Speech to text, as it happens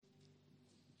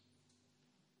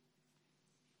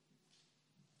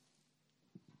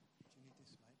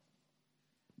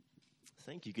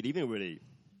Thank you. Good evening, everybody.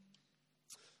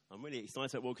 I'm really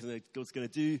excited about what God's going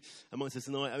to do amongst us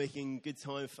tonight. I'm making good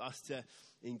time for us to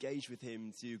engage with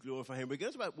Him, to glorify Him. We're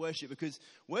going to talk about worship because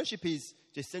worship is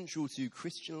just central to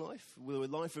Christian life. The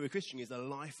life of a Christian is a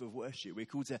life of worship. We're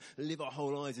called to live our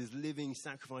whole lives as living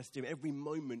sacrifice to Him. Every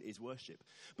moment is worship.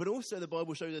 But also the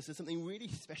Bible shows us there's something really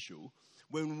special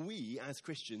when we, as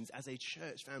Christians, as a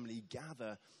church family,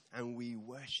 gather and we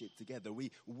worship together.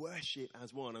 We worship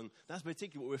as one. And that's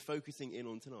particularly what we're focusing in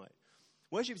on tonight.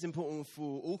 Worship is important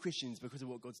for all Christians because of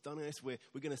what God's done in us. We're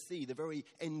going to see the very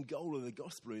end goal of the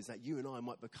gospel is that you and I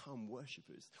might become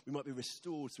worshippers. We might be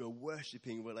restored to a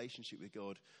worshipping relationship with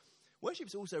God. Worship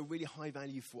is also really high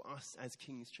value for us as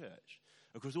King's Church.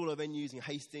 Across all our venues in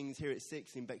Hastings, here at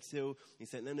 6, in Bexhill, in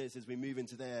St Leonard's, as we move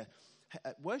into there,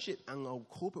 worship and our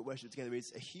corporate worship together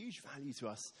is a huge value to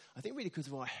us, I think really because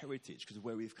of our heritage, because of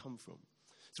where we've come from.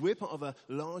 So we're part of a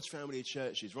large family of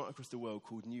churches right across the world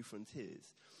called New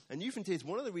Frontiers. And New Frontiers,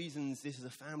 one of the reasons this is a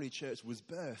family church was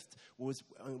birthed was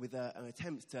with an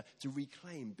attempt to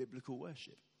reclaim biblical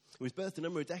worship. It was birthed a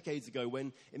number of decades ago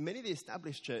when, in many of the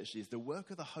established churches, the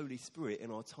work of the Holy Spirit in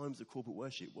our times of corporate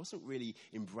worship wasn't really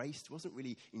embraced, wasn't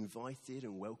really invited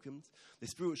and welcomed. The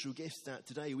spiritual gifts that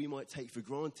today we might take for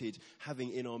granted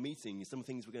having in our meetings, some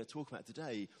things we're going to talk about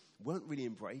today, weren't really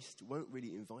embraced, weren't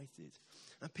really invited.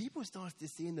 And people started to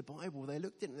see in the Bible, they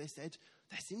looked at it and they said,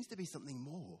 there seems to be something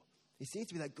more. It seems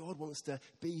to be that God wants to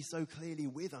be so clearly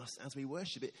with us as we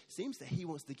worship. It seems that He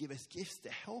wants to give us gifts to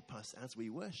help us as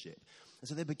we worship. And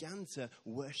so they began to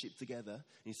worship together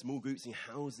in small groups, in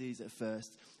houses at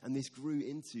first. And this grew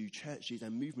into churches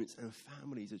and movements and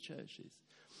families of churches.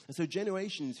 And so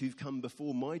generations who've come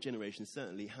before my generation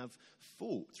certainly have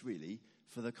fought, really,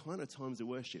 for the kind of times of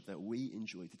worship that we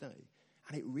enjoy today.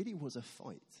 And it really was a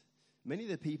fight. Many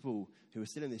of the people who are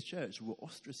still in this church were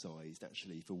ostracized,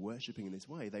 actually, for worshipping in this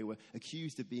way. They were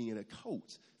accused of being in a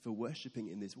cult for worshipping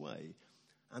in this way.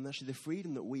 And actually, the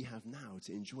freedom that we have now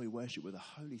to enjoy worship where the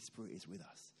Holy Spirit is with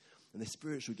us, and the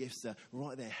spiritual gifts are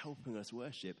right there helping us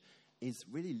worship, is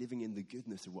really living in the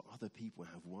goodness of what other people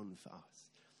have won for us.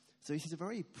 So this is a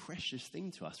very precious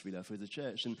thing to us, really, as a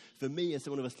church. And for me, as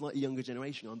someone of a slightly younger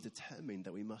generation, I'm determined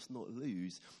that we must not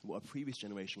lose what a previous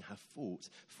generation have fought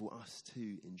for us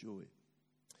to enjoy.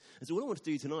 And so all I want to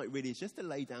do tonight, really, is just to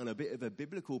lay down a bit of a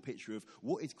biblical picture of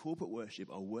what is corporate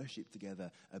worship, our worship together,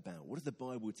 about. What does the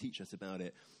Bible teach us about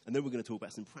it? And then we're going to talk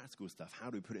about some practical stuff. How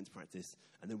do we put it into practice?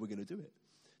 And then we're going to do it.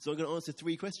 So I'm going to answer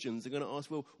 3 questions. I'm going to ask,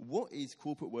 well, what is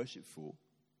corporate worship for?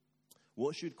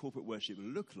 What should corporate worship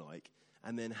look like?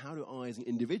 And then how do I, as an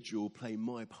individual, play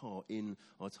my part in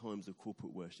our times of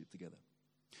corporate worship together?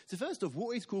 So first off,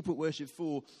 what is corporate worship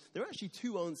for? There are actually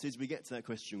 2 answers we get to that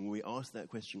question when we ask that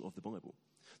question of the Bible.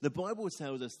 The Bible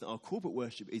tells us that our corporate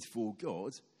worship is for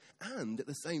God, and at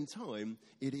the same time,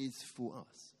 it is for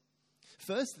us.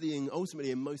 Firstly, and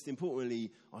ultimately, and most importantly,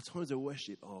 our times of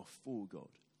worship are for God.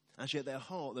 Actually, at their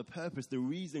heart, the purpose, the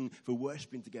reason for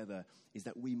worshiping together is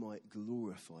that we might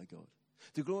glorify God.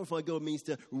 To glorify God means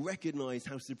to recognize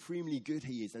how supremely good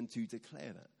He is and to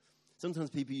declare that.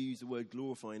 Sometimes people use the word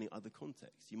glorifying in other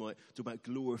contexts. You might talk about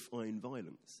glorifying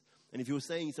violence. And if you're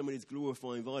saying someone is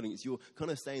glorifying violence, you're kind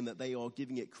of saying that they are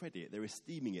giving it credit. They're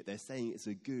esteeming it. They're saying it's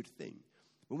a good thing.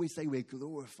 When we say we're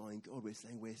glorifying God, we're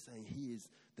saying He is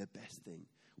the best thing.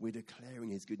 We're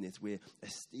declaring His goodness. We're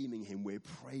esteeming Him. We're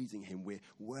praising Him. We're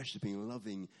worshiping,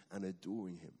 loving, and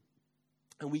adoring Him.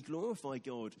 And we glorify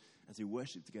God as we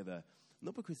worship together,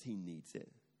 not because He needs it.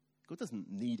 God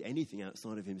doesn't need anything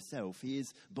outside of Himself. He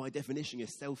is, by definition, a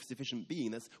self-sufficient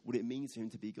being. That's what it means for Him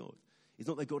to be God. It's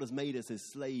not that God has made us as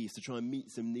slaves to try and meet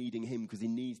some need in Him because He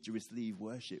needs to receive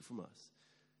worship from us.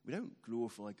 We don't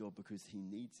glorify God because He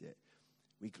needs it.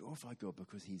 We glorify God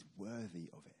because He's worthy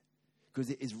of it.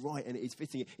 Because it is right and it is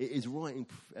fitting. It is right and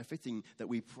fitting that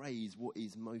we praise what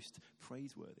is most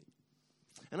praiseworthy.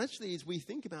 And actually, as we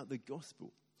think about the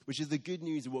gospel, which is the good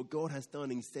news of what God has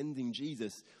done in sending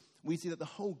Jesus, we see that the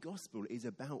whole gospel is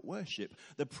about worship.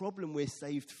 The problem we're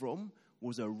saved from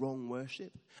was a wrong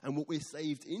worship. And what we're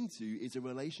saved into is a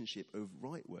relationship of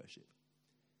right worship.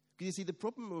 Because you see, the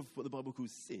problem of what the Bible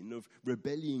calls sin, of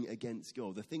rebelling against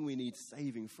God, the thing we need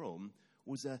saving from,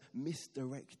 was a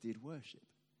misdirected worship.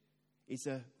 It's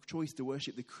a choice to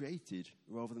worship the created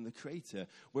rather than the creator.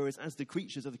 Whereas as the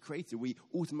creatures of the creator, we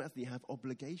automatically have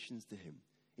obligations to Him.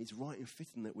 It's right and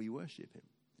fitting that we worship Him.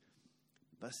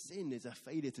 But sin is a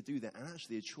failure to do that and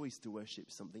actually a choice to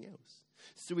worship something else.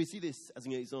 So we see this as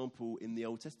an example in the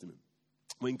Old Testament.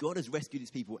 When God has rescued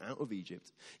His people out of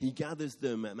Egypt, He gathers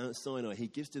them at Mount Sinai. He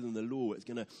gives to them the law. It's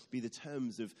going to be the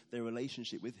terms of their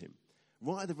relationship with Him.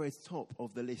 right at the very top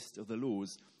of the list of the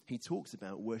laws, he talks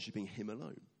about worshipping him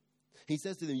alone. He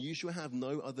says to them, you shall have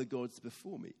no other gods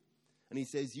before me. And he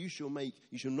says, you shall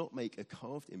not make a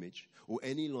carved image or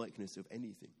any likeness of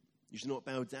anything. You shall not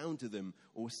bow down to them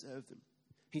or serve them.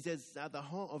 He says, at the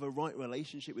heart of a right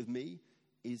relationship with me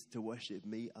is to worship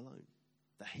me alone.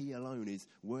 That he alone is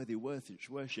worthy of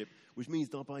worship, which means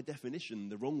that by definition,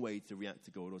 the wrong way to react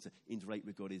to God or to interrelate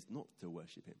with God is not to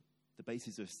worship him. The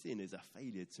basis of sin is a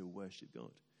failure to worship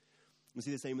God. We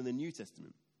see the same in the New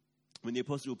Testament. When the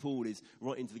Apostle Paul is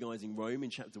writing to the guys in Rome in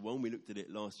chapter 1, we looked at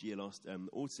it last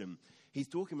autumn, he's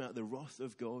talking about the wrath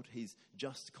of God, his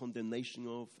just condemnation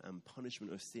of and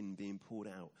punishment of sin being poured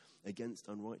out against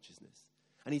unrighteousness.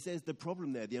 And he says the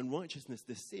problem there, the unrighteousness,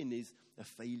 the sin, is a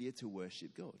failure to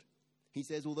worship God. He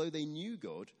says, although they knew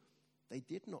God, they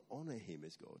did not honor him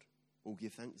as God or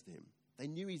give thanks to him. They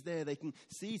knew he's there. They can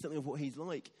see something of what he's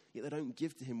like, yet they don't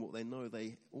give to him what they know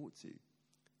they ought to.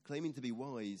 Claiming to be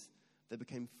wise, they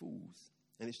became fools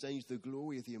and exchanged the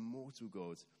glory of the immortal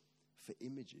God for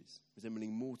images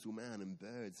resembling mortal man and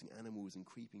birds and animals and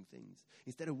creeping things.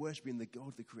 Instead of worshipping the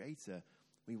God, the creator,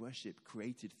 we worship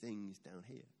created things down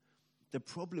here. The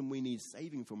problem we need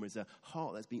saving from is a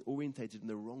heart that's being orientated in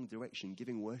the wrong direction,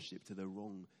 giving worship to the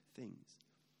wrong things.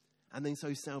 And then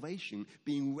so salvation,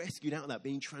 being rescued out of that,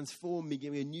 being transformed, being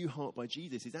given a new heart by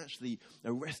Jesus, is actually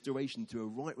a restoration to a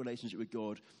right relationship with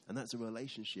God, and that's a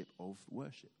relationship of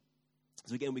worship.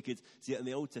 So again, we could see it in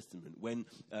the Old Testament when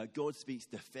God speaks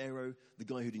to Pharaoh, the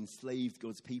guy who'd enslaved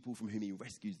God's people from whom he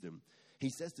rescues them. He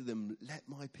says to them, let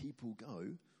my people go.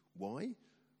 Why?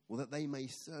 Well, that they may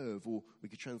serve, or we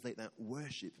could translate that,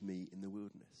 worship me in the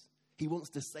wilderness. He wants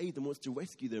to save them, wants to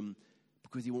rescue them,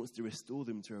 because he wants to restore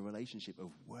them to a relationship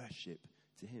of worship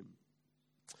to him.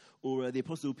 Or the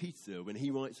Apostle Peter, when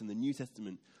he writes in the New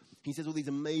Testament, he says all these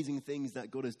amazing things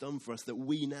that God has done for us, that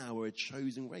we now are a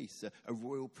chosen race, a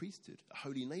royal priesthood, a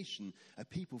holy nation, a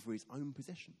people for his own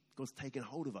possession. God's taken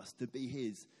hold of us to be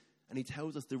his. And he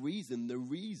tells us the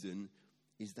reason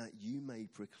is that you may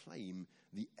proclaim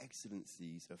the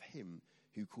excellencies of him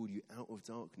who called you out of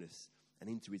darkness and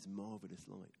into his marvelous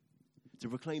light. To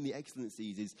proclaim the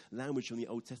excellencies is language from the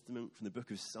Old Testament, from the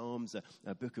book of Psalms,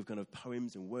 a book of kind of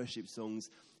poems and worship songs.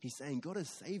 He's saying God has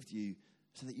saved you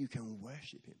so that you can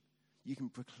worship him. You can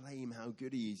proclaim how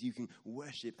good he is. You can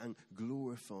worship and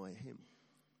glorify him.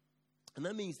 And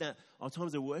that means that our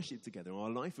times of worship together, our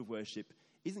life of worship,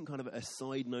 isn't kind of a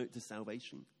side note to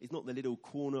salvation. It's not the little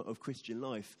corner of Christian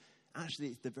life. Actually,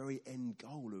 it's the very end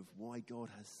goal of why God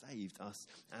has saved us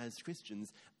as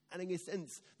Christians. And in a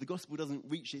sense, the gospel doesn't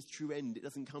reach its true end. It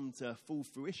doesn't come to full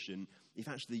fruition if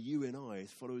actually you and I,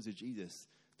 as followers of Jesus,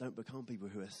 don't become people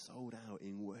who are sold out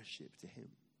in worship to him.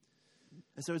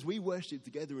 And so as we worship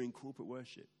together in corporate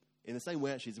worship, in the same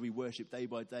way actually as we worship day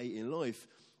by day in life,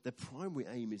 the primary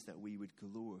aim is that we would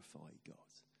glorify God.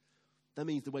 That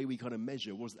means the way we kind of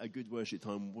measure, was it a good worship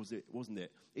time, wasn't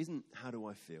it? Isn't how do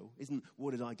I feel? Isn't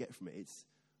what did I get from it? It's,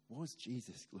 was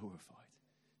Jesus glorified?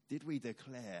 Did we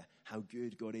declare how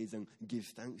good God is and give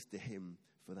thanks to him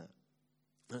for that?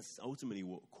 That's ultimately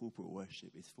what corporate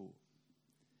worship is for.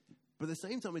 But at the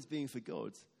same time as being for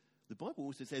God, the Bible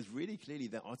also says really clearly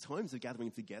that our times of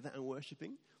gathering together and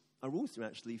worshipping are also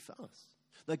actually for us.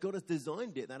 That God has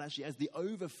designed it that actually as the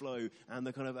overflow and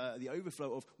the kind of the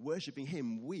overflow of worshipping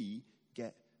him, we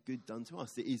get good done to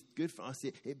us. It is good for us.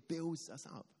 It builds us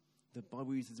up. The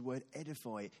Bible uses the word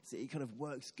edify, so it kind of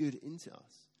works good into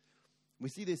us. We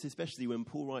see this especially when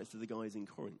Paul writes to the guys in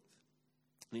Corinth.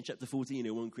 And in chapter 14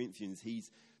 in 1 Corinthians,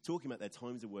 he's talking about their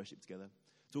times of worship together,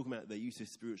 talking about their use of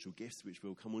spiritual gifts, which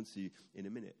we'll come on to in a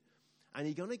minute. And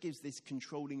he kind of gives this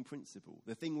controlling principle,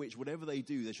 the thing which whatever they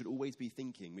do, they should always be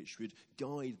thinking, which should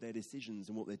guide their decisions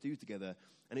and what they do together.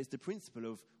 And it's the principle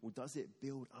of, well, does it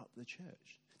build up the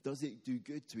church? Does it do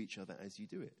good to each other as you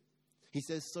do it? He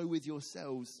says, so with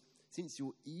yourselves, since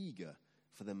you're eager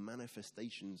for the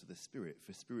manifestations of the Spirit,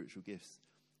 for spiritual gifts,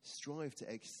 strive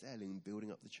to excel in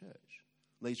building up the church.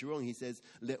 Later on, he says,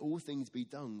 let all things be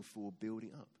done for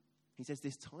building up. He says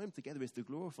this time together is to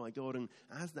glorify God, and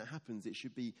as that happens, it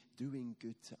should be doing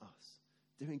good to us,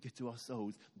 doing good to our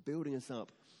souls, building us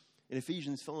up. In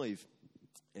Ephesians 5,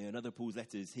 in another of Paul's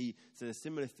letters, he says a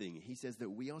similar thing. He says that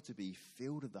we are to be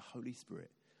filled with the Holy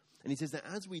Spirit. And he says that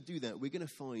as we do that, we're going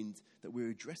to find that we're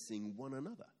addressing one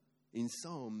another in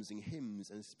psalms and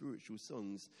hymns and spiritual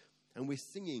songs, and we're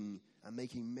singing and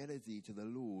making melody to the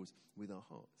Lord with our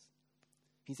hearts.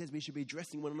 He says we should be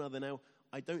addressing one another. Now,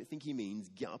 I don't think he means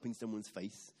get up in someone's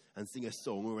face and sing a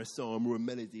song or a psalm or a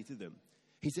melody to them.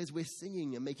 He says we're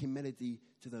singing and making melody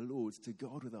to the Lord, to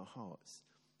God with our hearts.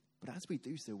 But as we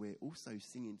do so, we're also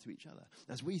singing to each other.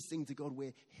 As we sing to God,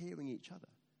 we're hearing each other.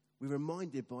 We're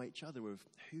reminded by each other of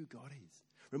who God is,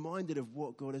 reminded of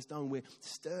what God has done. We're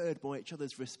stirred by each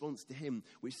other's response to him,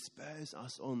 which spurs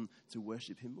us on to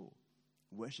worship him more.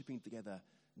 Worshipping together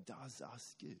does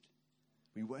us good.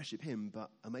 We worship him, but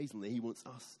amazingly, he wants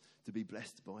us to be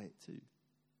blessed by it too.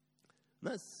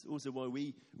 And that's also why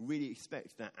we really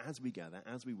expect that as we gather,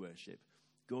 as we worship,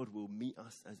 God will meet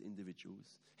us as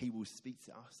individuals. He will speak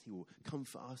to us. He will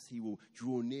comfort us. He will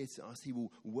draw near to us. He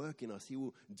will work in us. He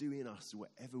will do in us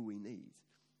whatever we need.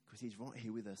 Because he's right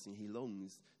here with us and he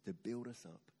longs to build us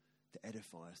up, to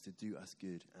edify us, to do us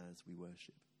good as we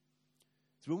worship.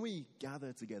 So when we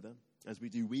gather together, as we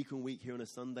do week on week here on a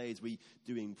Sunday, as we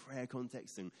do in prayer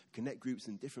contexts and connect groups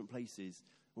in different places,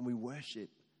 when we worship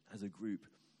as a group,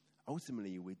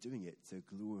 ultimately we're doing it to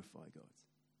glorify God,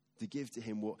 to give to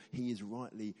him what he is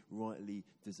rightly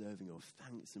deserving of,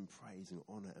 thanks and praise and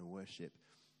honor and worship.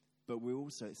 But we're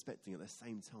also expecting at the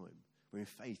same time, we're in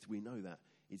faith, we know that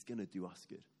it's going to do us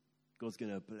good. God's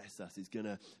going to bless us. It's going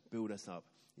to build us up.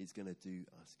 It's going to do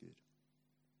us good.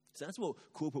 So that's what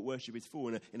corporate worship is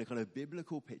for in a kind of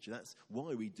biblical picture. That's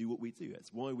why we do what we do.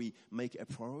 That's why we make it a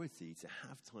priority to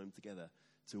have time together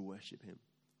to worship him.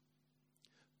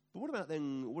 But what about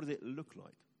then, what does it look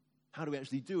like? How do we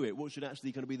actually do it? What should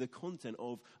actually kind of be the content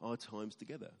of our times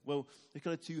together? Well, there's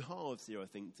kind of two halves here, I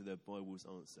think, to the Bible's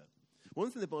answer.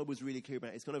 One thing the Bible is really clear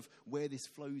about is kind of where this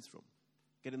flows from,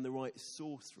 getting the right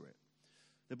source for it.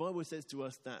 The Bible says to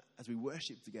us that as we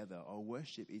worship together, our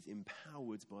worship is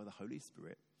empowered by the Holy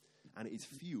Spirit and it is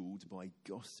fueled by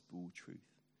gospel truth.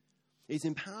 It's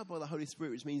empowered by the Holy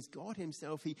Spirit, which means God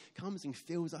himself, he comes and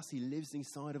fills us. He lives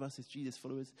inside of us as Jesus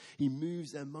followers. He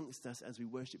moves amongst us as we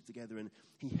worship together, and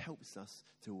he helps us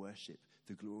to worship,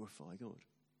 to glorify God.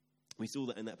 We saw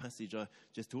that in that passage I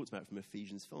just talked about from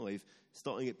Ephesians 5,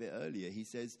 starting a bit earlier. He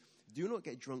says, "Do not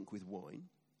get drunk with wine,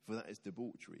 for that is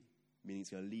debauchery," meaning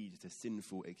it's going to lead to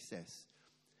sinful excess,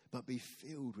 "but be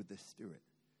filled with the Spirit."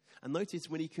 And notice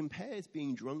when he compares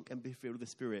being drunk and being filled with the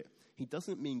Spirit, he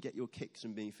doesn't mean get your kicks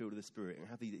from being filled with the Spirit and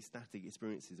have these ecstatic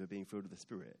experiences of being filled with the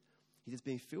Spirit. He says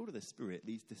being filled with the Spirit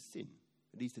leads to sin.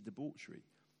 It leads to debauchery.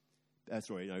 Let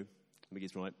me get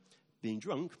this right. Being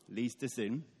drunk leads to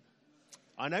sin.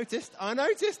 I noticed.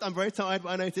 I'm very tired, but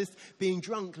I noticed. Being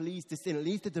drunk leads to sin. It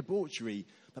leads to debauchery.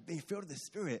 But being filled with the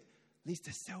Spirit leads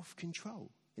to self-control.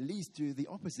 It leads to the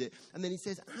opposite. And then he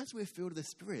says, as we're filled with the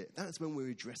Spirit, that's when we're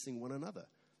addressing one another.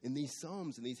 In these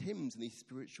psalms and these hymns and these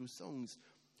spiritual songs,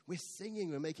 we're singing,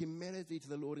 we're making melody to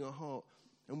the Lord in our heart,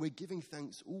 and we're giving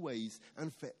thanks always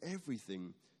and for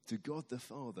everything to God the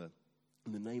Father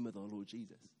in the name of our Lord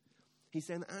Jesus. He's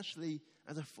saying actually,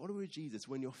 as a follower of Jesus,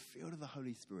 when you're filled with the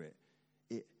Holy Spirit,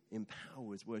 it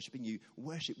empowers worshiping you.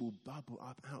 Worship will bubble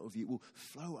up out of you, will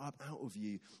flow up out of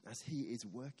you as he is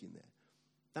working there.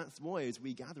 That's why as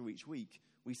we gather each week,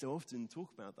 we so often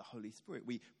talk about the Holy Spirit.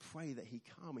 We pray that he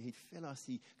come and he'd fill us,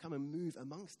 he'd come and move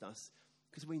amongst us,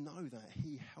 because we know that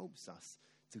he helps us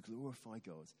to glorify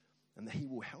God and that he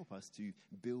will help us to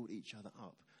build each other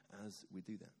up as we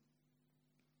do that.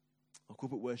 Our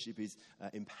corporate worship is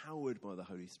empowered by the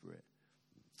Holy Spirit,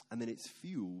 and then it's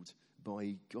fueled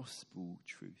by gospel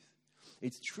truth.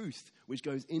 It's truth which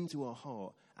goes into our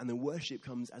heart, and then worship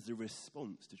comes as a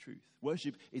response to truth.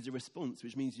 Worship is a response,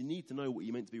 which means you need to know what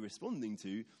you're meant to be responding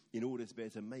to in order to be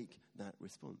able to make that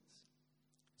response.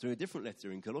 So in a different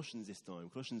letter, in Colossians this time,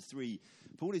 Colossians 3,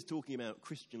 Paul is talking about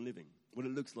Christian living, what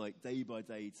it looks like day by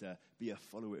day to be a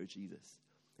follower of Jesus.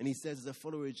 And he says, as a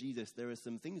follower of Jesus, there are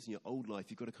some things in your old life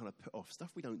you've got to kind of put off,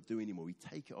 stuff we don't do anymore. We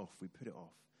take it off, we put it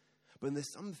off. But there's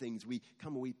some things we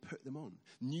come and we put them on.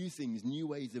 New things, new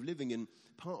ways of living. And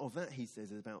part of that, he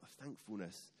says, is about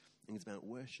thankfulness and it's about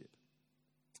worship.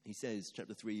 He says,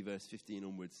 chapter 3, verse 15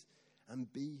 onwards,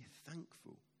 and be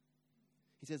thankful.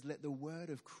 He says, let the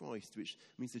word of Christ, which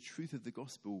means the truth of the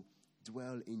gospel,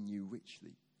 dwell in you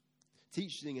richly,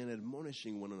 teaching and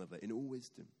admonishing one another in all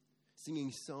wisdom,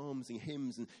 singing psalms and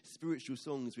hymns and spiritual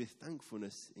songs with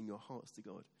thankfulness in your hearts to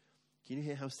God. Can you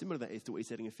hear how similar that is to what he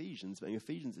said in Ephesians? But in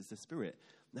Ephesians, it's the Spirit.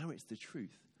 Now it's the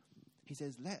truth. He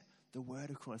says, let the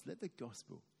word of Christ, let the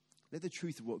gospel, let the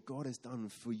truth of what God has done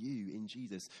for you in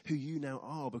Jesus, who you now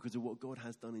are because of what God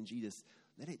has done in Jesus,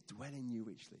 let it dwell in you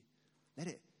richly. Let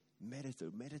it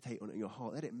meditate on it in your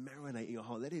heart. Let it marinate in your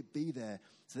heart. Let it be there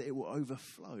so that it will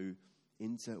overflow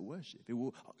into worship. It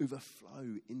will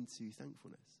overflow into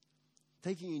thankfulness.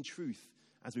 Taking in truth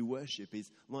as we worship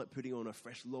is like putting on a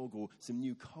fresh log or some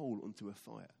new coal onto a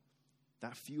fire.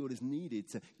 That fuel is needed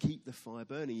to keep the fire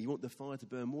burning. You want the fire to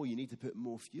burn more, you need to put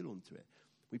more fuel onto it.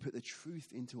 We put the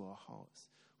truth into our hearts,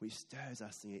 which stirs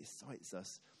us and excites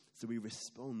us So we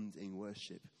respond in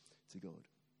worship to God.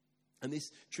 And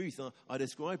this truth, I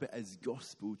describe it as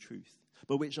gospel truth.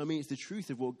 By which I mean it's the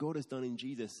truth of what God has done in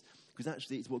Jesus, because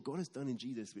actually it's what God has done in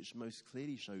Jesus which most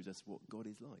clearly shows us what God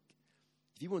is like.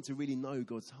 If you want to really know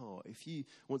God's heart, if you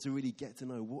want to really get to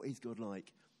know what is God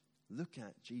like, look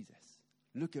at Jesus.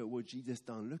 Look at what Jesus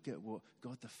done. Look at what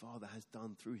God the Father has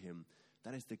done through him.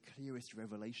 That is the clearest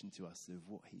revelation to us of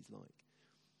what he's like.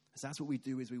 So that's what we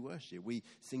do as we worship. We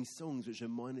sing songs which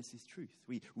remind us his truth.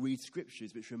 We read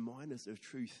scriptures which remind us of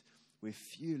truth. We're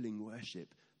fueling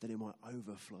worship that it might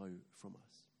overflow from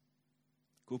us.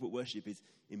 Corporate worship is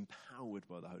empowered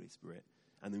by the Holy Spirit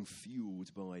and then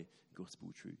fueled by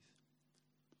gospel truth.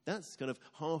 That's kind of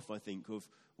half, I think, of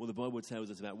what the Bible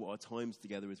tells us about what our times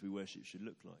together as we worship should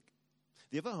look like.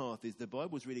 The other half is the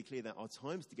Bible's really clear that our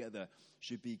times together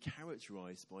should be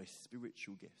characterized by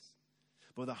spiritual gifts,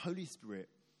 by the Holy Spirit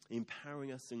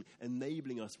empowering us and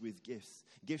enabling us with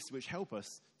gifts which help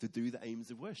us to do the aims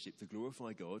of worship, to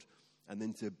glorify God and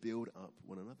then to build up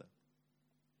one another.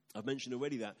 I've mentioned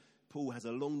already that Paul has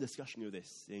a long discussion of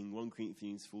this in 1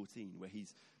 Corinthians 14, where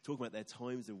he's talking about their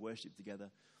times of worship together,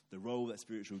 the role that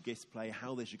spiritual gifts play,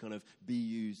 how they should kind of be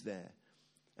used there.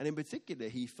 And in particular,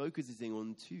 he focuses in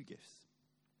on two gifts.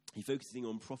 He focuses in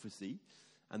on prophecy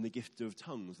and the gift of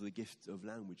tongues, or the gift of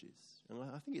languages. And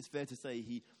I think it's fair to say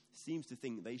he seems to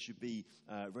think they should be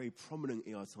very prominent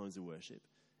in our times of worship,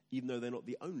 even though they're not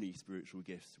the only spiritual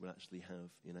gifts we'll actually have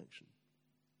in action.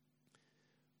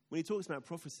 When he talks about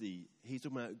prophecy, he's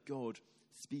talking about God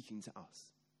speaking to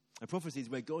us. A prophecy is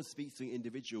where God speaks to an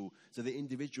individual, so the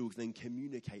individual can then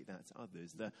communicate that to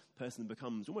others. The person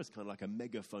becomes almost kind of like a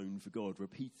megaphone for God,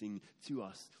 repeating to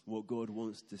us what God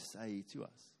wants to say to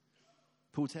us.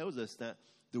 Paul tells us that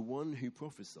the one who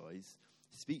prophesies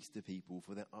speaks to people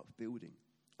for their upbuilding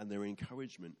and their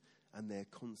encouragement and their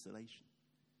consolation.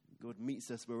 God meets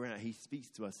us where we're at. He speaks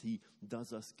to us. He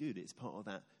does us good. It's part of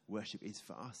that worship. It's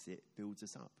for us. It builds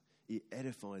us up. It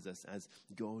edifies us as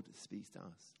God speaks to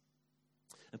us.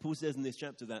 And Paul says in this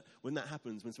chapter that when that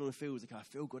happens, when someone feels like, I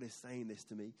feel God is saying this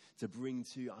to me to bring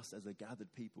to us as a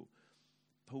gathered people,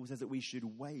 Paul says that we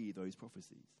should weigh those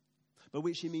prophecies. By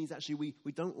which he means actually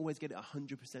we don't always get it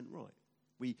 100% right.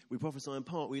 We prophesy in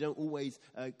part. We don't always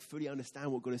fully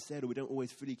understand what God has said, or we don't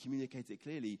always fully communicate it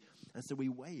clearly. And so we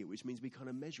weigh it, which means we kind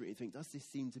of measure it and think, does this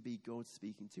seem to be God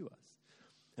speaking to us?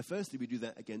 And firstly, we do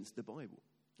that against the Bible,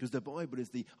 because the Bible is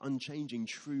the unchanging,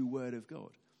 true word of God.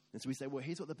 And so we say, well,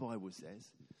 here's what the Bible says.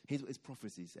 Here's what his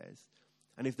prophecy says.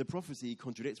 And if the prophecy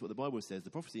contradicts what the Bible says, the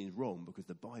prophecy is wrong, because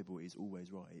the Bible is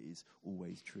always right. It is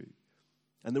always true.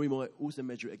 And then we might also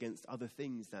measure it against other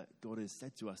things that God has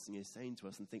said to us and is saying to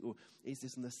us and think, well, is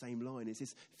this on the same line? Is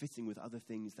this fitting with other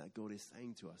things that God is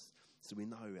saying to us? So we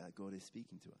know that God is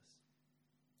speaking to us.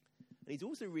 And he's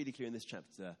also really clear in this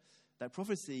chapter that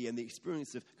prophecy and the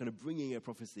experience of kind of bringing a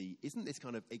prophecy isn't this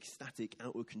kind of ecstatic,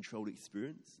 out-of-control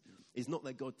experience. It's not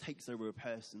that God takes over a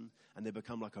person and they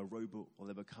become like a robot, or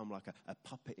they become like a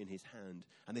puppet in his hand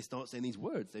and they start saying these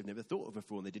words they've never thought of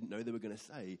before and they didn't know they were going to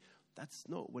say. That's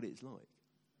not what it's like.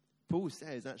 Paul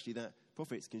says actually that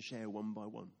prophets can share one by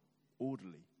one,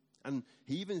 orderly. And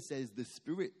he even says the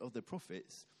spirit of the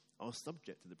prophets are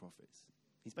subject to the prophets.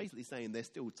 He's basically saying they're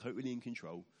still totally in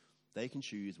control. They can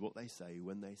choose what they say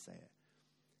when they say it.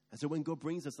 And so when God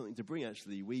brings us something to bring,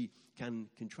 actually, we can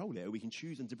control it, or we can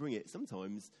choose when to bring it.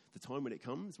 Sometimes the time when it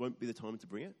comes won't be the time to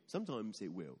bring it. Sometimes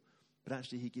it will. But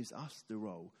actually he gives us the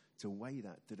role to weigh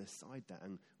that, to decide that,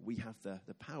 and we have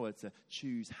the power to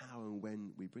choose how and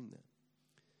when we bring that.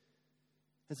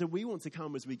 And so we want to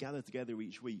come as we gather together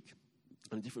each week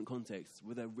in a different context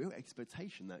with a real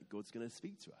expectation that God's going to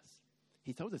speak to us.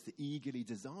 He told us to eagerly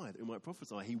desire that we might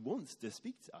prophesy. He wants to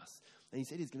speak to us. And he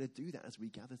said he's going to do that as we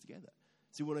gather together.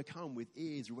 So we want to come with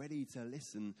ears ready to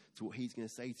listen to what he's going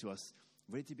to say to us,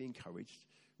 ready to be encouraged,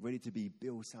 ready to be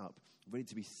built up, ready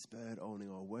to be spurred on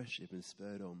in our worship and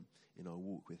spurred on in our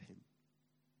walk with him.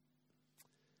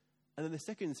 And then the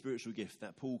second spiritual gift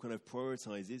that Paul kind of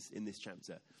prioritizes in this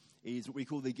chapter is what we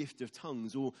call the gift of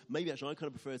tongues, or maybe actually I kind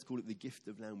of prefer to call it the gift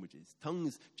of languages.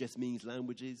 Tongues just means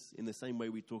languages in the same way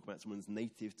we talk about someone's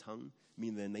native tongue,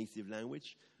 meaning their native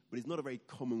language. But it's not a very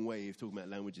common way of talking about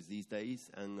languages these days.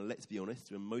 And let's be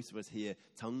honest, when most of us hear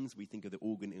tongues, we think of the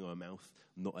organ in our mouth,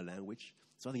 not a language.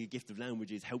 So I think a gift of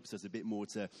languages helps us a bit more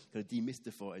to kind of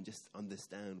demystify and just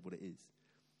understand what it is.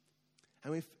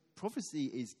 And if prophecy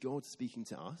is God speaking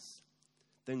to us,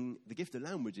 then the gift of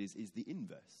languages is the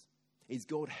inverse. It's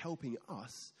God helping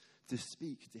us to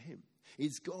speak to him.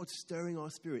 It's God stirring our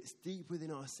spirits deep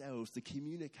within ourselves to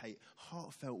communicate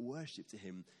heartfelt worship to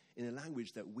him in a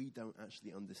language that we don't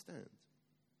actually understand.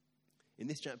 In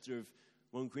this chapter of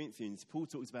 1 Corinthians, Paul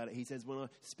talks about it. He says, when I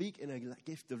speak in a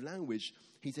gift of language,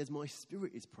 he says, my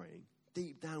spirit is praying.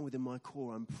 Deep down within my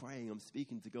core, I'm praying, I'm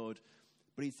speaking to God.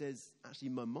 But he says, actually,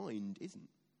 my mind isn't,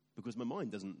 because my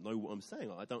mind doesn't know what I'm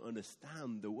saying. I don't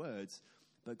understand the words.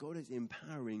 But God is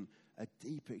empowering a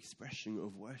deeper expression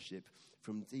of worship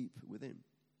from deep within.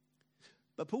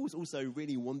 But Paul's also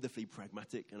really wonderfully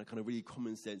pragmatic and a kind of really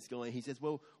common sense guy. He says,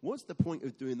 well, what's the point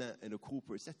of doing that in a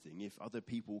corporate setting if other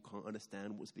people can't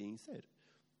understand what's being said?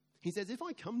 He says, if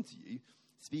I come to you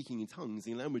speaking in tongues,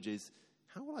 in languages,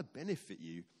 how will I benefit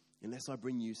you unless I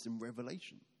bring you some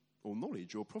revelation or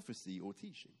knowledge or prophecy or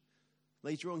teaching?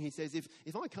 Later on, he says,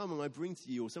 if I come and I bring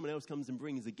to you, or someone else comes and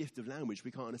brings a gift of language we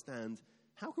can't understand,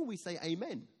 how can we say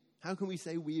amen? How can we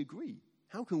say we agree?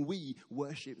 How can we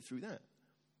worship through that?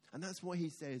 And that's why he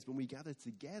says when we gather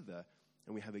together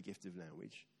and we have a gift of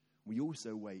language, we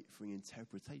also wait for an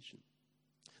interpretation.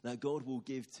 Now, God will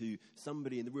give to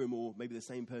somebody in the room, or maybe the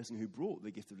same person who brought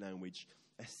the gift of language,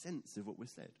 a sense of what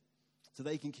was said. So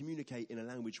they can communicate in a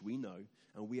language we know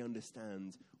and we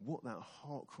understand what that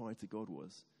heart cry to God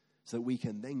was. So we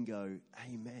can then go,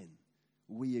 amen.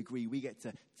 We agree. We get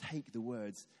to take the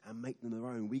words and make them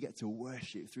our own. We get to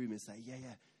worship through them and say, yeah,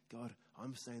 God,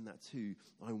 I'm saying that too.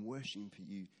 I'm worshiping for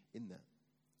you in that.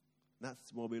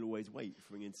 That's why we'll always wait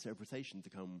for an interpretation to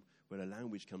come when a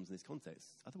language comes in this context.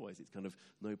 Otherwise, it's kind of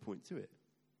no point to it.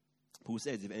 Paul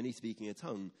says, if any speaking a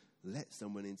tongue, let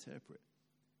someone interpret.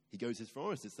 He goes as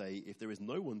far as to say, if there is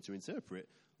no one to interpret,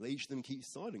 let each of them keep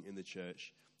silent in the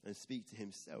church and speak to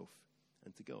himself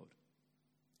and to God.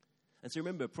 And so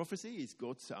remember, prophecy is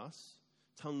God to us.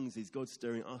 Tongues is God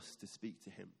stirring us to speak to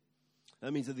him.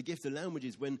 That means that the gift of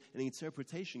languages, when an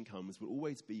interpretation comes, will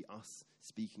always be us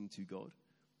speaking to God.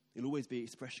 It'll always be an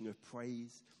expression of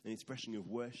praise, an expression of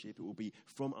worship. It will be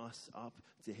from us up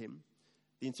to him.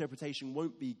 The interpretation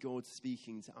won't be God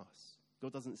speaking to us.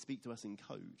 God doesn't speak to us in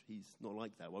code. He's not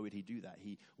like that. Why would he do that?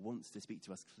 He wants to speak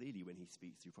to us clearly when he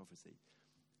speaks through prophecy.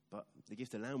 But the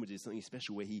gift of language is something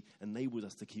special where he enables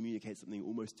us to communicate something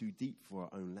almost too deep for our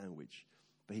own language.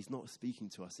 But he's not speaking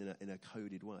to us in a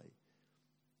coded way.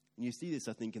 And you see this,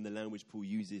 I think, in the language Paul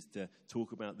uses to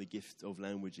talk about the gift of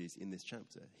languages in this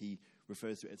chapter. He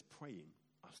refers to it as praying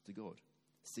us to God,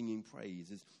 singing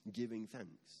praise, as giving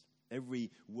thanks. Every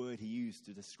word he used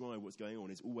to describe what's going on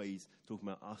is always talking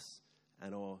about us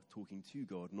and our talking to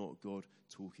God, not God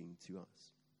talking to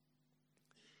us.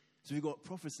 So we've got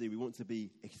prophecy we want to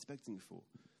be expecting for.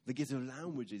 The gift of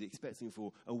language is expecting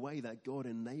for a way that God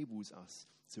enables us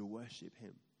to worship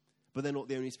him. But they're not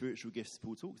the only spiritual gifts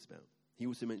Paul talks about. He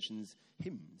also mentions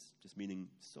hymns, just meaning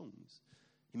songs.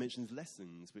 He mentions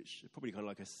lessons, which are probably kind of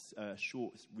like a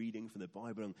short reading from the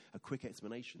Bible and a quick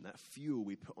explanation, that fuel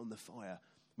we put on the fire,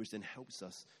 which then helps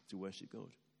us to worship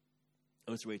God.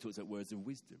 Elsewhere, he talks about words of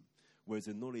wisdom, words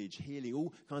of knowledge, healing,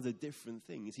 all kinds of different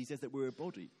things. He says that we're a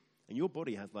body. And your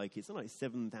body has it's not like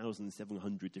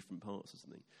 7,700 different parts or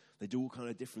something. They do all kind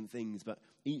of different things, but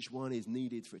each one is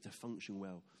needed for it to function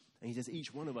well. And he says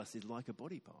each one of us is like a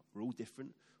body part. We're all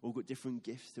different, all got different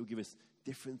gifts. He'll give us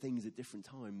different things at different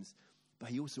times. But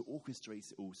he also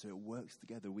orchestrates it all so it works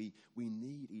together. We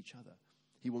need each other.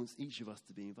 He wants each of us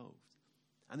to be involved.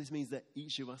 And this means that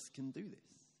each of us can do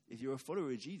this. If you're a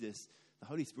follower of Jesus, the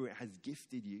Holy Spirit has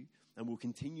gifted you and will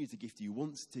continue to gift you,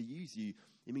 wants to use you.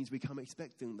 It means we come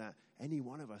expecting that any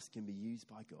one of us can be used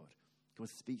by God. God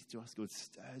speaks to us, God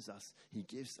stirs us, he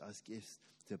gives us gifts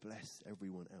to bless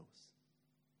everyone else.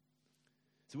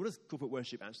 So what does corporate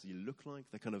worship actually look like,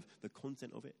 the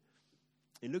content of it?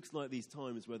 It looks like these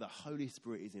times where the Holy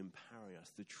Spirit is empowering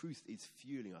us, the truth is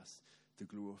fueling us to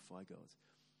glorify God,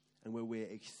 and where we're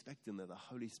expecting that the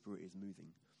Holy Spirit is moving.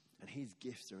 And his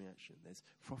gifts are in action. There's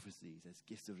prophecies, there's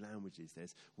gifts of languages,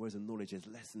 there's words of knowledge, there's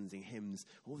lessons in hymns,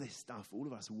 all this stuff, all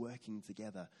of us working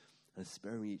together and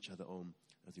spurring each other on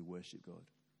as we worship God.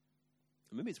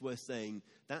 And maybe it's worth saying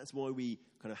that's why we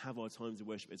kind of have our times of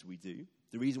worship as we do.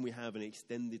 The reason we have an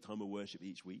extended time of worship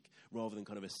each week, rather than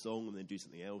kind of a song and then do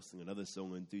something else, and another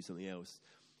song and do something else,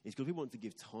 is because we want to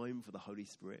give time for the Holy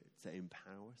Spirit to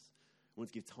empower us. We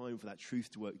want to give time for that truth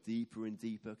to work deeper and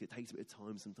deeper. It takes a bit of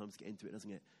time sometimes to get into it,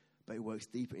 doesn't it? But it works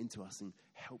deeper into us and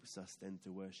helps us then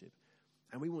to worship.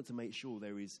 And we want to make sure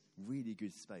there is really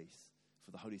good space for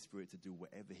the Holy Spirit to do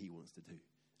whatever he wants to do.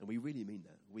 And we really mean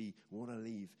that. We want to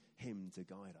leave him to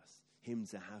guide us, him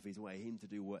to have his way, him to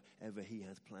do whatever he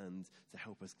has planned to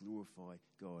help us glorify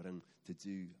God and to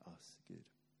do us good.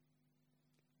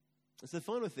 And so the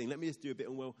final thing, let me just do a bit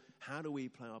on, how do we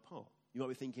play our part? You might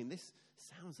be thinking, this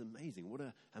sounds amazing. What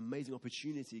an amazing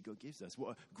opportunity God gives us.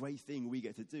 What a great thing we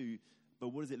get to do. But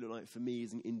what does it look like for me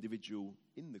as an individual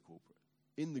in the corporate?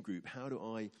 in the group? How do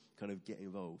I kind of get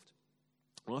involved?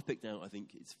 Well, I've picked out, I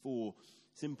think it's 4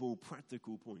 simple,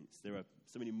 practical points. There are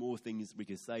so many more things we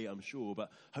could say, I'm sure,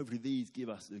 but hopefully these give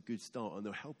us a good start and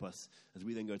they'll help us as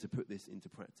we then go to put this into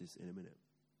practice in a minute.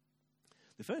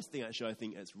 The first thing, actually, I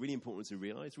think that's really important to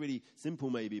realize, really simple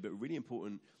maybe, but really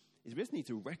important, is we just need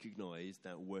to recognize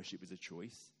that worship is a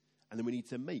choice, and then we need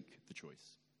to make the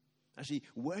choice. Actually,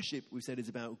 worship, we've said, is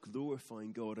about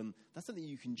glorifying God, and that's something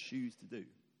you can choose to do.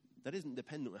 That isn't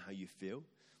dependent on how you feel.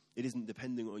 It isn't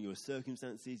dependent on your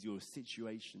circumstances, your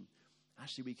situation.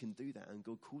 Actually, we can do that, and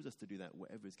God calls us to do that,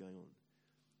 whatever is going on.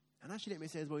 And actually, let me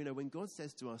say as well, when God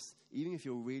says to us, even if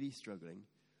you're really struggling,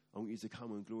 I want you to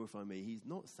come and glorify me, he's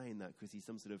not saying that because he's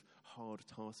some sort of hard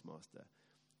taskmaster.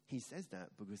 He says that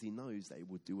because he knows that it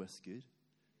will do us good.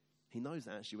 He knows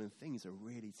that actually when things are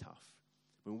really tough,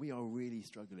 when we are really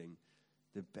struggling,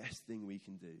 the best thing we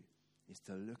can do is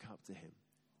to look up to him,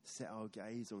 set our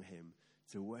gaze on him,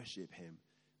 to worship him,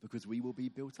 because we will be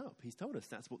built up. He's told us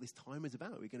that's what this time is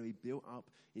about. We're going to be built up.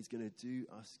 It's going to do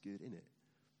us good in it.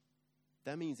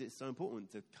 That means it's so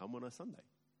important to come on a Sunday.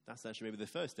 That's actually maybe the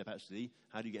first step, actually.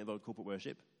 How do you get involved in corporate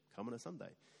worship? Come on a Sunday.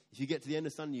 If you get to the end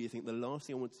of Sunday, you think the last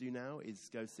thing I want to do now is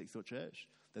go to 6 o'clock church,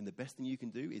 then the best thing you can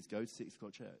do is go to 6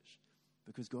 o'clock church,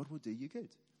 because God will do you good.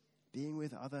 Being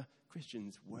with other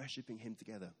Christians, worshipping him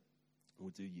together will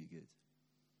do you good.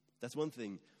 That's one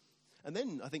thing. And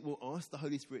then I think we'll ask the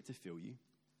Holy Spirit to fill you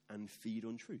and feed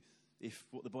on truth. If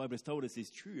what the Bible has told us is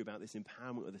true about this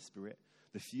empowerment of the Spirit,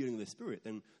 the fueling of the Spirit,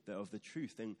 then of the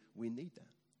truth, then we need that.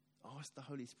 Ask the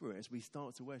Holy Spirit as we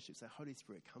start to worship. Say, Holy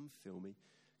Spirit, come fill me,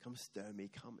 come stir me,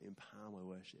 come empower my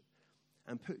worship.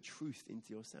 And put truth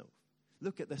into yourself.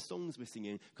 Look at the songs we're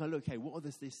singing. Kind of look, hey, what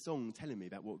is this song telling me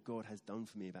about what God has done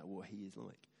for me, about what he is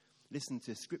like? Listen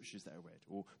to scriptures that are read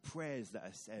or prayers that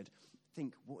are said.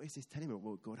 Think, what is this telling me about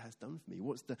what God has done for me?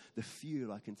 What's the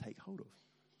fuel I can take hold of?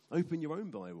 Open your own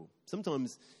Bible.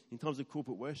 Sometimes, in times of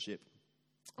corporate worship,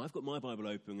 I've got my Bible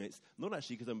open. It's not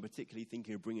actually because I'm particularly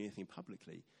thinking of bringing anything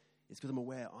publicly. It's because I'm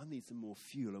aware I need some more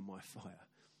fuel on my fire.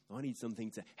 I need something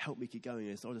to help me keep going.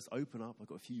 And so I'll just open up. I've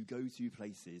got a few go-to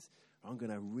places. I'm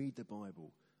going to read the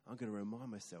Bible. I'm going to remind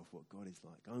myself what God is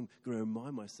like. I'm going to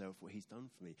remind myself what he's done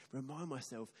for me. Remind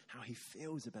myself how he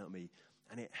feels about me.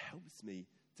 And it helps me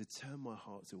to turn my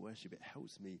heart to worship. It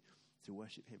helps me to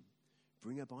worship him.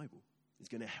 Bring a Bible. It's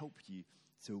going to help you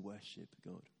to worship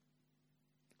God.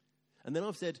 And then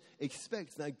I've said,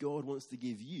 expect that God wants to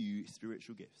give you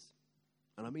spiritual gifts.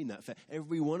 And I mean that for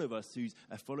every one of us who's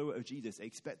a follower of Jesus,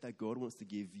 expect that God wants to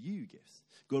give you gifts.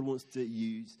 God wants to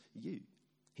use you.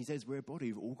 He says we're a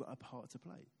body, we've all got a part to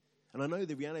play. And I know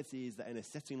the reality is that in a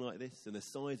setting like this and the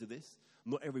size of this,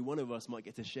 not every one of us might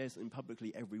get to share something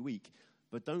publicly every week,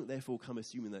 but don't therefore come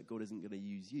assuming that God isn't going to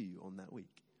use you on that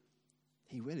week.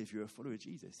 He will if you're a follower of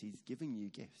Jesus. He's giving you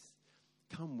gifts.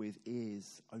 Come with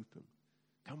ears open.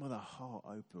 Come with a heart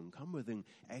open. Come with an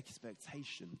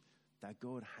expectation that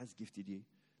God has gifted you,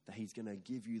 that he's going to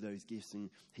give you those gifts and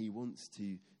he wants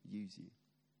to use you.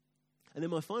 And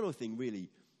then my final thing really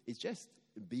is just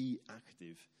be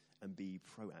active and be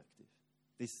proactive.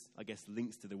 This, I guess,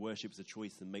 links to the worship as a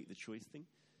choice and make the choice thing.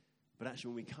 But actually,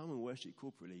 when we come and worship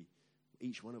corporately,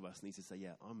 each one of us needs to say,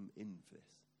 yeah, I'm in for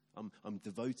this. I'm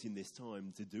devoting this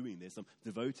time to doing this. I'm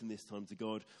devoting this time to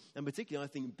God. And particularly, I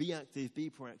think, be active, be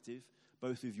proactive,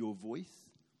 both with your voice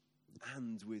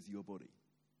and with your body.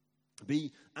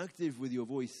 Be active with your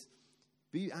voice.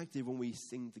 Be active when we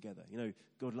sing together. You know,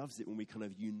 God loves it when we kind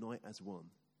of unite as one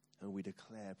and we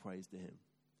declare praise to him.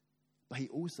 But he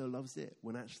also loves it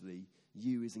when actually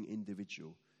you as an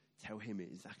individual tell him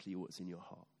exactly what's in your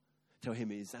heart. Tell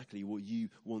him exactly what you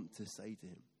want to say to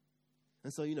him.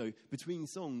 And so, you know, between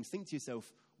songs, think to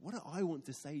yourself, what do I want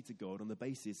to say to God on the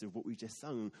basis of what we've just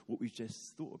sung, what we've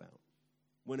just thought about?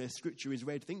 When a scripture is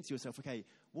read, think to yourself, okay,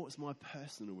 what's my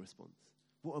personal response?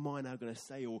 What am I now going to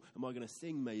say, or am I going to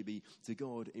sing maybe to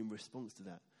God in response to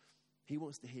that? He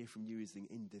wants to hear from you as an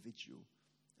individual,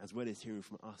 as well as hearing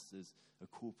from us as a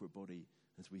corporate body,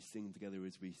 as we sing together,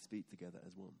 as we speak together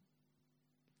as one.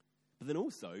 But then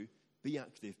also, be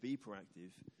active, be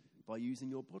proactive by using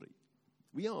your body.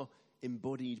 We are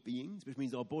embodied beings, which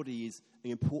means our body is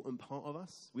an important part of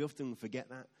us. We often forget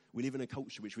that. We live in a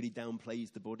culture which really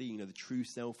downplays the body. You know, the true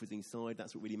self is inside.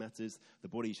 That's what really matters. The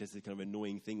body is just a kind of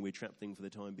annoying thing we're trapped in for the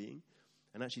time being.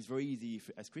 And actually, it's very easy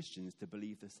as Christians to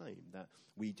believe the same, that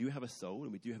we do have a soul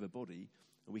and we do have a body,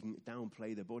 and we can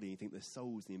downplay the body and think the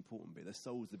soul's the important bit. The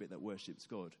soul's the bit that worships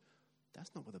God.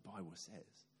 That's not what the Bible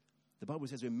says. The Bible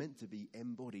says we're meant to be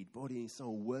embodied, body and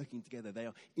soul working together. They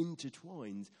are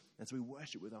intertwined as we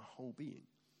worship with our whole being.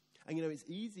 And, you know, it's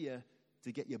easier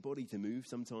to get your body to move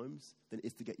sometimes than it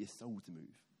is to get your soul to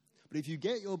move. But if you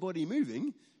get your body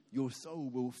moving, your soul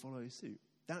will follow suit.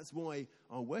 That's why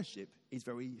our worship is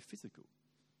very physical.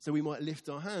 So we might lift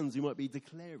our hands, we might be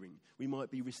declaring, we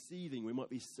might be receiving, we might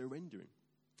be surrendering.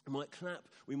 We might clap,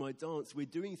 we might dance. We're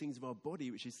doing things with our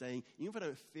body which is saying, even if I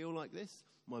don't feel like this,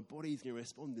 my body's going to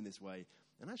respond in this way.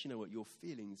 And actually, you know what? Your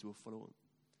feelings will follow on.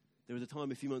 There was a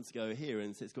time a few months ago here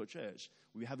in St. Scott Church,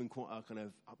 we were having quite a kind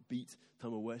of upbeat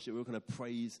time of worship. We were kind of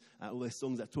praise, all those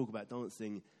songs that talk about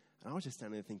dancing. And I was just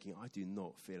standing there thinking, I do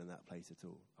not feel in that place at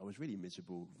all. I was really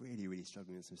miserable, really, really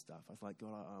struggling with some stuff. I was like,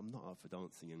 God, I'm not up for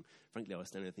dancing. And frankly, I was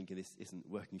standing there thinking, this isn't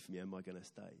working for me. Am I going to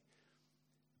stay?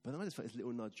 But then I just felt this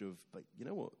little nudge of, but you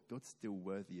know what? God's still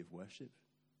worthy of worship,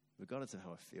 regardless of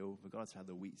how I feel, regardless of how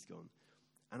the week's gone.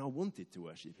 And I wanted to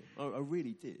worship him. I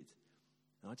really did.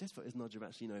 And I just felt this nudge of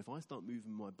actually, if I start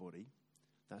moving my body,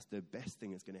 that's the best thing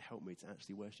that's going to help me to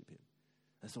actually worship him.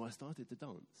 And so I started to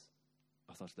dance.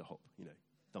 I started to hop,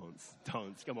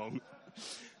 dance, come on.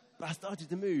 But I started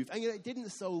to move. And it didn't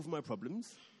solve my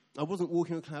problems. I wasn't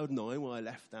walking on cloud 9 when I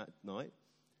left that night.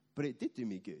 But it did do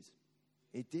me good.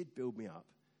 It did build me up.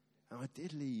 And I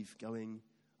did leave going,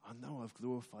 I know I've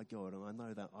glorified God, and I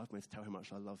know that I've meant to tell him how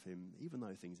much I love him, even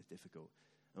though things are difficult.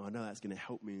 And I know that's going to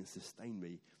help me and sustain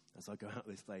me as I go out of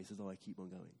this place, as I keep on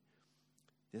going.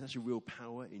 There's actually real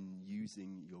power in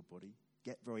using your body.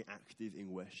 Get very active in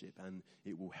worship, and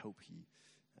it will help you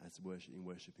as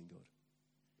worshiping God.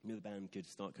 Maybe the band could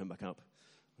start coming back up.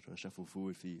 I'll try and shuffle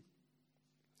forward for you.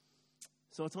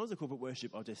 So our times of corporate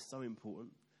worship are just so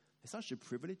important. It's such a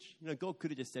privilege. God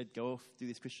could have just said, go off, do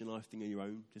this Christian life thing on your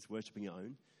own, just worshiping your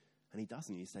own. And he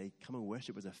doesn't. He says, come and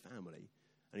worship as a family.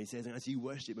 And he says, as you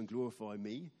worship and glorify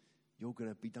me, you're going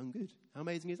to be done good. How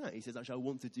amazing is that? He says, actually, I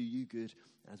want to do you good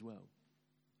as well.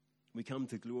 We come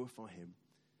to glorify him,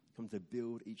 come to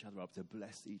build each other up, to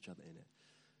bless each other in it.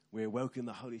 We're welcoming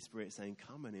the Holy Spirit saying,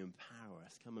 come and empower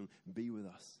us, come and be with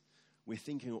us. We're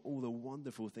thinking of all the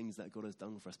wonderful things that God has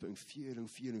done for us, putting fuel and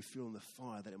fuel and fuel on the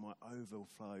fire that it might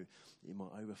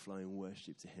overflow in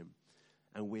worship to him.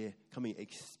 And we're coming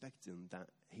expecting that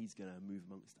he's going to move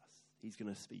amongst us. He's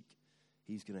going to speak.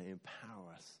 He's going to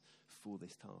empower us for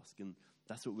this task. And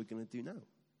that's what we're going to do now.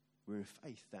 We're in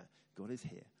faith that God is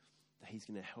here, that he's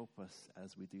going to help us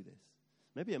as we do this.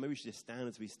 Maybe we should just stand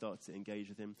as we start to engage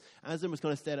with him. As was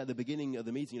kind of said at the beginning of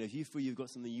the meeting, if you feel you've got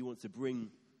something you want to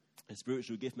bring, a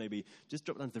spiritual gift maybe, just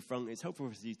drop down to the front. It's helpful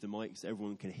for us to use the mic so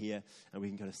everyone can hear and we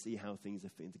can kind of see how things are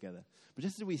fitting together. But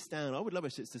just as we stand, I would love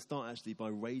us just to start actually by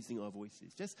raising our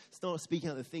voices. Just start speaking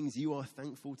out the things you are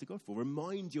thankful to God for.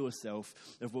 Remind yourself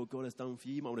of what God has done for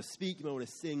you. You might want to speak, you might want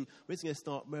to sing. We're just going to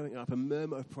start murmuring up a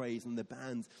murmur of praise, and the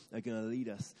bands are going to lead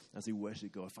us as we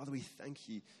worship God. Father, we thank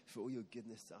you for all your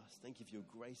goodness to us. Thank you for your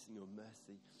grace and your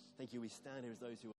mercy. Thank you. We stand here as those who